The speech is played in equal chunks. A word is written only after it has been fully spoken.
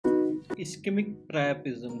Ischemic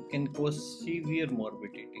priapism can cause severe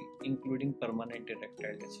morbidity, including permanent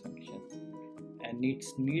erectile dysfunction, and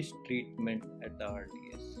needs treatment at the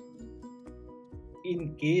RDS.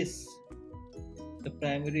 In case the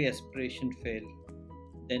primary aspiration fail,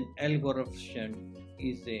 then Al-Ghorab Shunt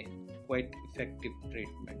is a quite effective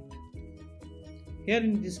treatment. Here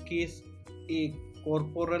in this case, a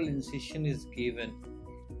corporal incision is given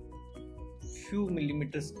few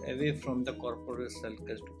millimeters away from the corporal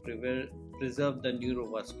sulcus to preserve the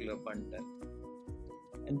neurovascular bundle,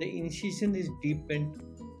 and the incision is deepened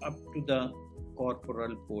up to the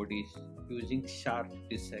corporal bodies using sharp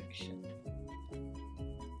dissection.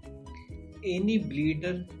 Any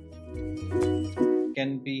bleeder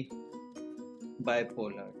can be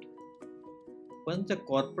bipolar. Once the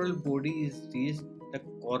corporal body is reached, the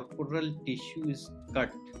corporal tissue is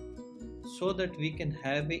cut so that we can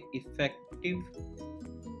have an effective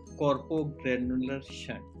corpogranular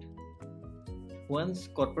shunt. Once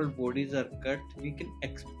corporal bodies are cut, we can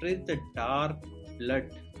express the dark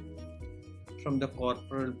blood from the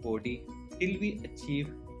corporal body till we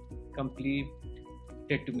achieve complete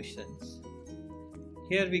detumescence.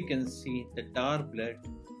 Here we can see the dark blood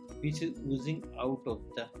which is oozing out of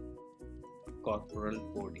the corporal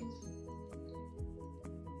bodies.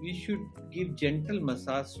 We should give gentle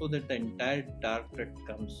massage so that the entire dark blood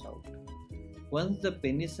comes out. Once the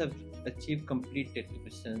penis has achieved complete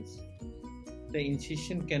detumescence, the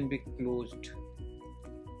incision can be closed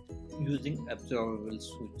using absorbable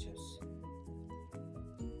sutures.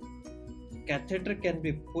 Catheter can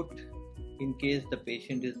be put in case the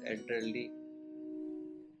patient is elderly.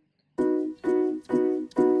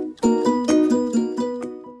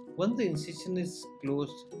 Once the incision is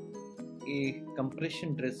closed, a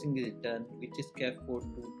compression dressing is done, which is kept for 2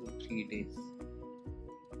 to 3 days.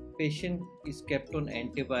 Patient is kept on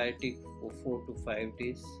antibiotic for 4 to 5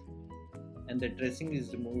 days, and the dressing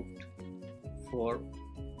is removed for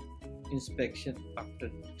inspection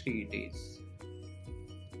after 3 days.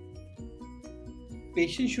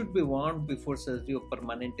 Patient should be warned before surgery of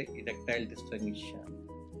permanent erectile dysfunction.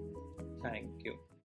 Thank you.